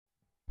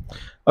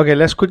Okay,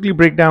 let's quickly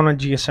break down a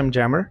GSM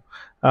jammer.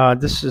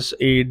 This is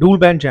a dual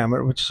band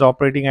jammer which is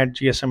operating at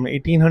GSM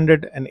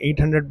 1800 and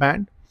 800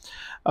 band.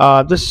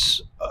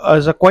 This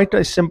is quite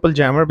a simple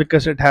jammer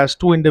because it has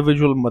two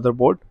individual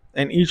motherboard,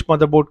 and each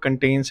motherboard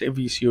contains a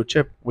VCO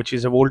chip, which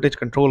is a voltage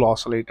control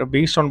oscillator.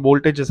 Based on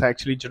voltage, is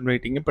actually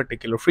generating a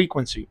particular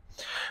frequency.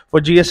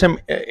 For GSM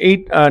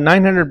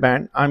 900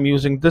 band, I'm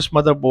using this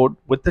motherboard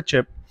with the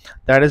chip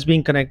that is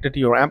being connected to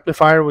your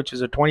amplifier, which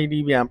is a 20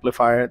 dB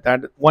amplifier.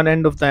 That one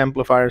end of the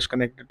amplifier is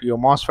connected to your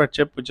MOSFET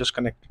chip, which is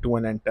connected to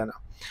an antenna.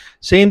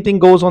 Same thing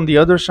goes on the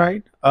other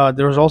side.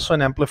 There is also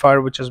an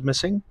amplifier which is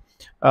missing.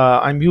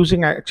 I'm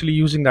actually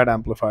using that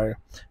amplifier,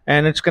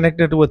 and it's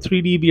connected to a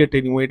 3 dB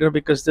attenuator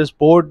because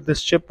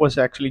this chip was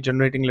actually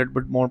generating a little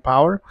bit more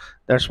power.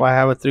 That's why I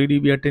have a 3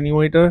 dB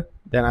attenuator.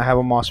 Then I have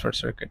a MOSFET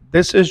circuit.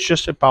 This is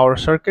just a power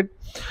circuit.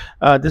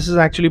 This is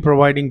actually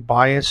providing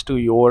bias to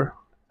your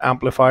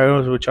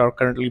amplifiers which are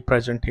currently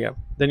present here.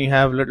 Then you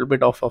have a little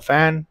bit of a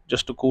fan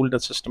just to cool the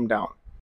system down.